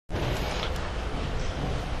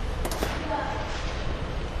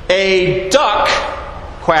a duck,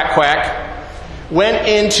 quack, quack, went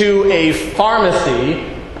into a pharmacy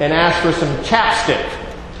and asked for some chapstick.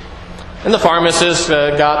 And the pharmacist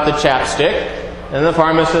got the chapstick, and the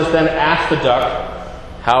pharmacist then asked the duck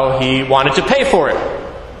how he wanted to pay for it.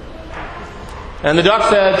 And the duck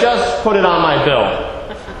said, "Just put it on my bill."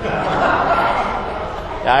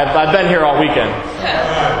 I've been here all weekend.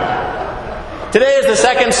 Today is the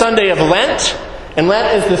second Sunday of Lent, and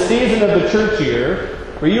Lent is the season of the church year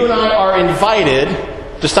where you and I are invited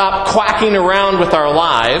to stop quacking around with our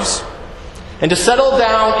lives and to settle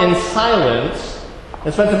down in silence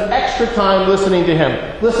and spend some extra time listening to Him,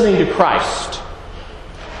 listening to Christ.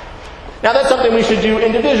 Now that's something we should do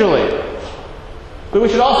individually, but we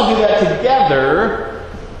should also do that together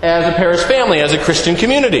as a parish family, as a Christian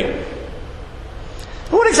community.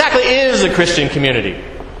 But what exactly is a Christian community?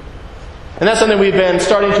 And that's something we've been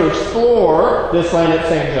starting to explore this Lent at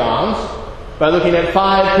St. John's by looking at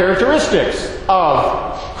 5 characteristics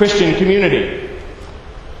of Christian community.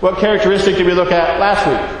 What characteristic did we look at last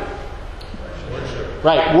week? Worship.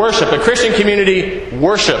 Right, worship. A Christian community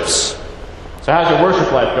worships. So how's your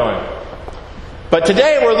worship life going? But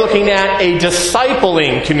today we're looking at a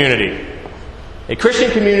discipling community. A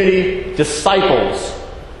Christian community disciples.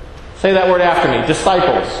 Say that word after me.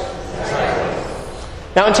 Disciples.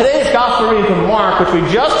 Now in today's Gospel reading from Mark, which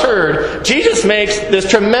we just heard, Jesus makes this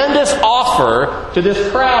tremendous offer to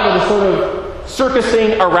this crowd that is sort of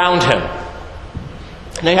circusing around Him.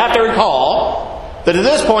 Now you have to recall that at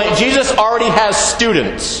this point, Jesus already has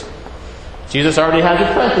students. Jesus already has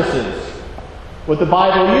apprentices. What the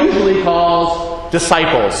Bible usually calls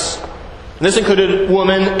disciples. And this included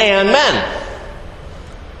women and men.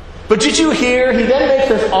 But did you hear? He then makes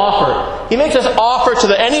this offer. He makes this offer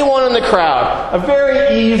to anyone in the crowd. A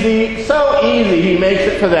very easy, so easy he makes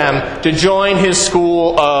it for them to join His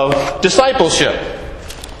school of discipleship.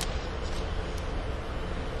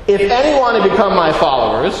 If any want to become my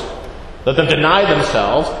followers, let them deny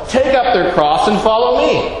themselves, take up their cross, and follow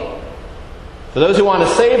me. For those who want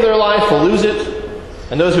to save their life will lose it,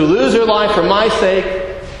 and those who lose their life for my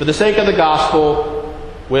sake, for the sake of the gospel,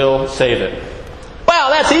 will save it. Wow,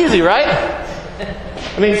 that's easy, right?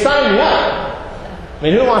 I mean, sign me up. I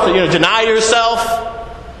mean, who wants to, deny yourself,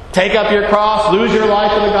 take up your cross, lose your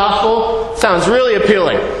life for the gospel? Sounds really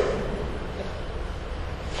appealing.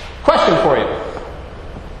 Question for you.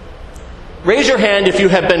 Raise your hand if you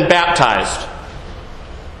have been baptized.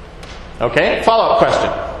 Okay, follow-up question.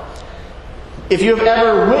 If you have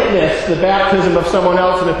ever witnessed the baptism of someone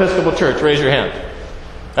else in the Episcopal Church, raise your hand.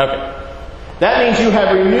 Okay. That means you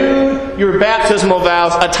have renewed your baptismal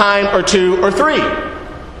vows a time or 2 or 3.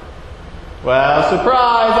 Well,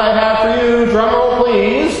 surprise I have for you. Drum roll,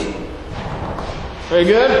 please. Very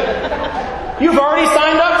good. You've already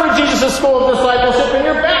signed up for Jesus' School of Discipleship in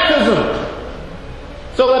your baptism.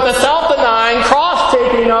 So let the self-denying,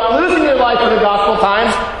 cross-taking up, losing your life for the gospel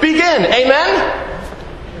times begin. Amen?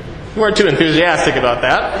 You weren't too enthusiastic about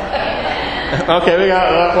that. Okay, we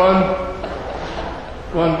got that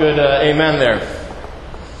one good amen there.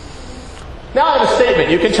 Now I have a statement.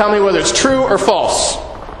 You can tell me whether it's true or false.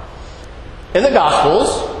 In the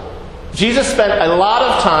Gospels, Jesus spent a lot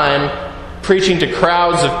of time preaching to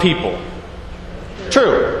crowds of people.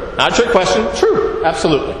 True. Not a trick question. True.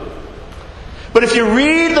 Absolutely. But if you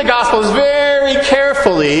read the Gospels very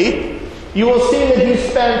carefully, you will see that He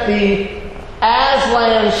spent the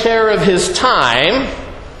Aslan share of His time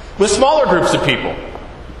with smaller groups of people,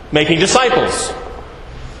 making disciples.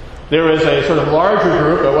 There was a sort of larger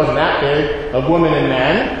group, that wasn't that big, of women and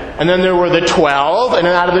men. And then there were the 12, and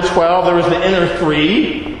then out of the 12 there was the inner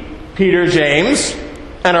 3, Peter, James,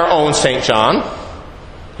 and our own St. John.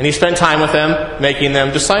 And He spent time with them, making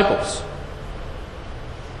them disciples.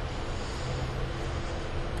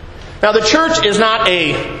 Now the church is not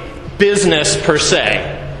a business per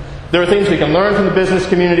se. There are things we can learn from the business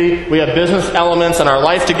community. We have business elements in our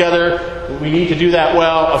life together. We need to do that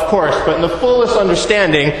well, of course. But in the fullest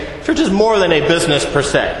understanding, church is more than a business per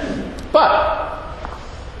se. But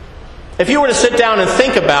if you were to sit down and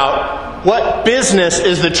think about what business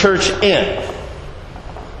is the church in,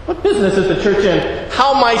 what business is the church in,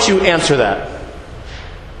 how might you answer that?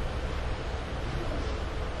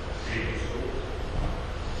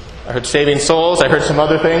 I heard saving souls. I heard some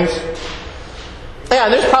other things. Yeah,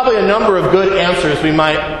 and there's probably a number of good answers we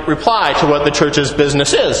might reply to what the church's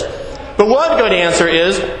business is. But one good answer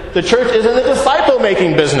is the church is in the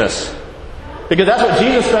disciple-making business. Because that's what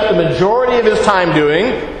Jesus spent the majority of His time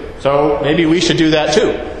doing, so maybe we should do that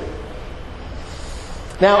too.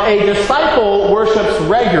 Now, a disciple worships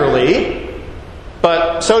regularly,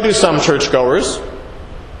 but so do some churchgoers.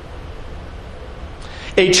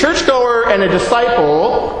 A churchgoer and a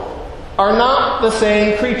disciple are not the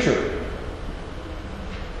same creature.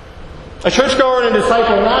 A churchgoer and a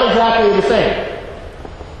disciple are not exactly the same.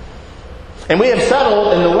 And we have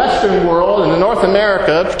settled in the Western world, and in North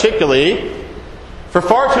America particularly, for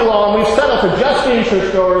far too long, we've settled for just being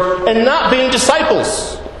churchgoers and not being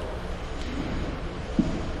disciples.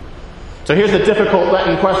 So here's the difficult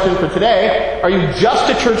Lenten question for today. Are you just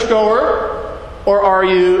a churchgoer, or are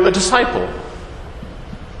you a disciple?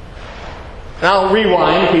 And I'll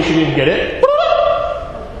rewind in case you didn't get it.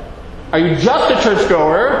 Are you just a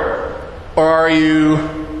churchgoer, or are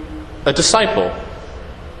you a disciple?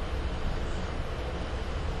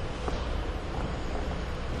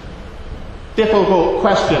 Difficult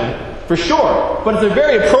question, for sure, but it's a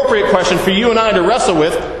very appropriate question for you and I to wrestle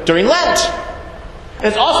with during Lent. And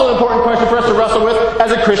it's also an important question for us to wrestle with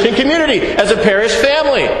as a Christian community, as a parish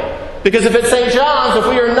family. Because if at St. John's, if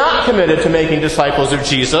we are not committed to making disciples of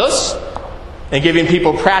Jesus and giving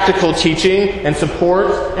people practical teaching and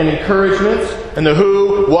support and encouragement and the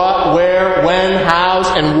who, what, where, when, hows,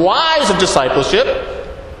 and whys of discipleship,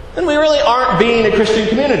 then we really aren't being a Christian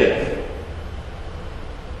community.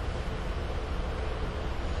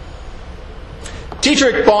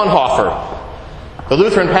 Dietrich Bonhoeffer, the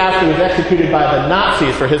Lutheran pastor who was executed by the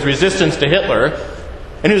Nazis for his resistance to Hitler,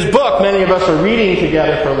 and whose book many of us are reading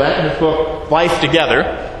together for Lent, his book, Life Together,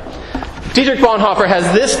 Dietrich Bonhoeffer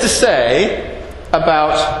has this to say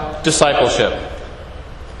about discipleship.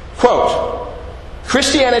 Quote,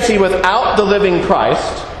 "Christianity without the living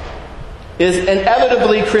Christ is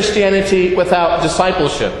inevitably Christianity without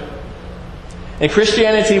discipleship. And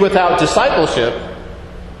Christianity without discipleship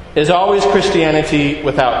is always Christianity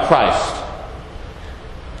without Christ."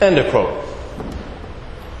 End of quote.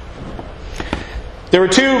 There were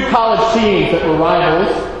two college teams that were rivals,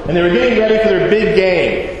 and they were getting ready for their big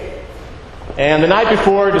game. And the night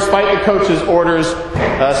before, despite the coach's orders,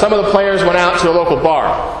 some of the players went out to a local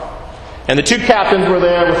bar. And the two captains were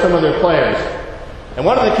there with some of their players. And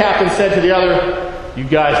one of the captains said to the other, "You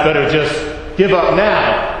guys better just give up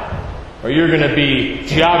now, or you're going to be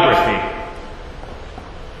geography."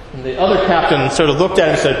 And the other captain sort of looked at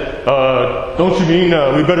him and said, "Don't you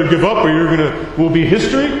mean we better give up, or we'll be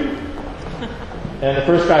history?" And the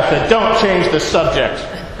first guy said, "Don't change the subject."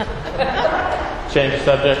 Change the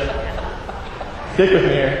subject. Stick with me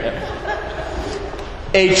here.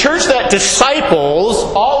 A church that disciples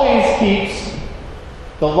always keeps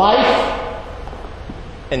the life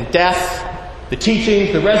and death, the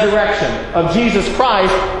teachings, the resurrection of Jesus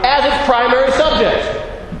Christ as its primary subject.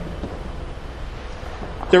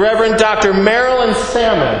 The Reverend Dr. Marilyn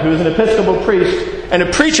Salmon, who is an Episcopal priest and a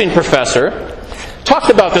preaching professor, talks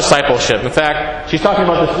about discipleship. In fact, she's talking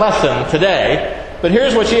about this lesson today. But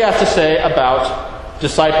here's what she has to say about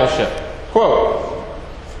discipleship. Quote,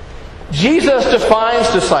 "Jesus defines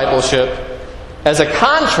discipleship as a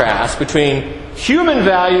contrast between human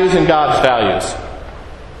values and God's values.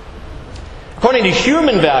 According to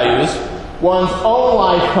human values, one's own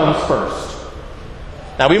life comes first.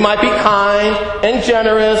 Now, we might be kind and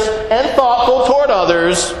generous and thoughtful toward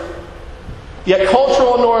others, yet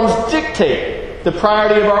cultural norms dictate the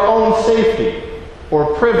priority of our own safety or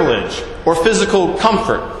privilege or physical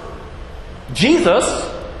comfort. Jesus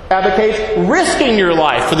advocates risking your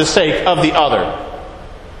life for the sake of the other.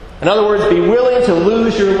 In other words, be willing to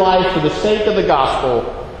lose your life for the sake of the gospel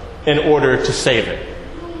in order to save it."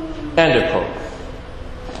 End of quote.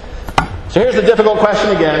 So here's the difficult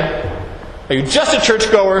question again. Are you just a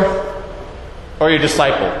churchgoer, or are you a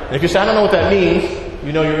disciple? And if you say, "I don't know what that means,"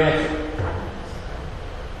 you know your answer.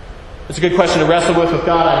 It's a good question to wrestle with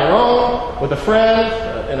God on your own, with a friend,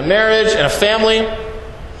 in a marriage, in a family.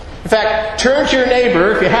 In fact, turn to your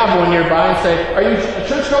neighbor, if you have one nearby, and say, "Are you a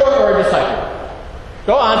churchgoer or a disciple?"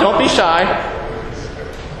 Go on, don't be shy.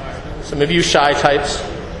 Some of you shy types.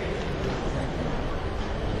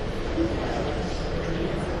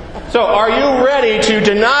 So, are you ready to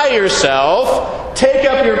deny yourself, take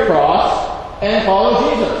up your cross, and follow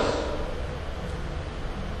Jesus?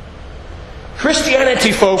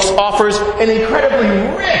 Christianity, folks, offers an incredibly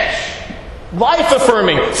rich,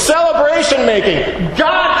 life-affirming, celebration-making,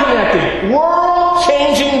 God-connecting,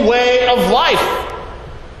 world-changing way of life.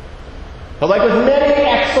 But like with many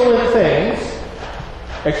excellent things,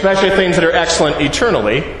 especially things that are excellent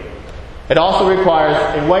eternally, it also requires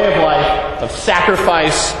a way of life of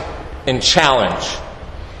sacrifice and challenge.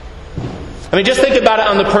 I mean, just think about it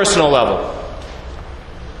on the personal level.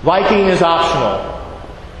 Liking is optional.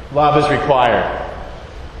 Love is required.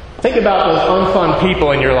 Think about those unfun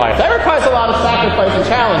people in your life. That requires a lot of sacrifice and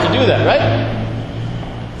challenge to do that, right?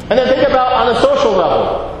 And then think about on a social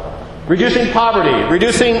level. reducing poverty,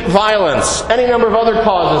 reducing violence, any number of other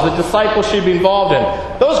causes that disciples should be involved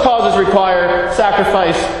in. Those causes require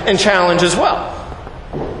sacrifice and challenge as well.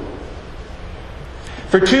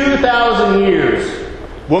 For 2,000 years,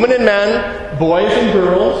 women and men, boys and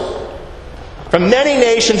girls, from many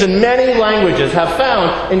nations and many languages have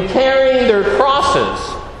found in carrying their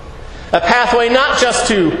crosses a pathway not just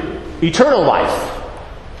to eternal life,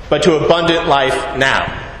 but to abundant life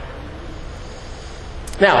now.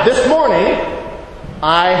 Now, this morning,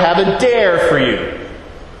 I have a dare for you.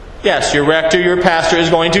 Yes, your rector, your pastor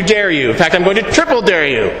is going to dare you. In fact, I'm going to triple dare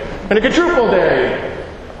you. I'm going to quadruple dare you.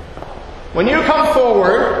 When you come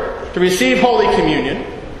forward to receive Holy Communion,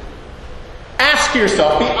 ask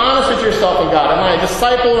yourself, be honest with yourself and God, am I a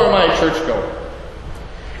disciple or am I a churchgoer?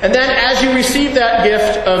 And then as you receive that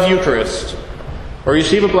gift of Eucharist, or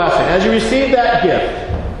receive a blessing, as you receive that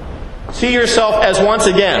gift, see yourself as once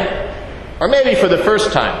again, or maybe for the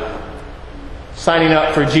first time, signing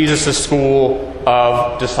up for Jesus' school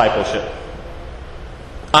of discipleship.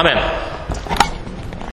 Amen.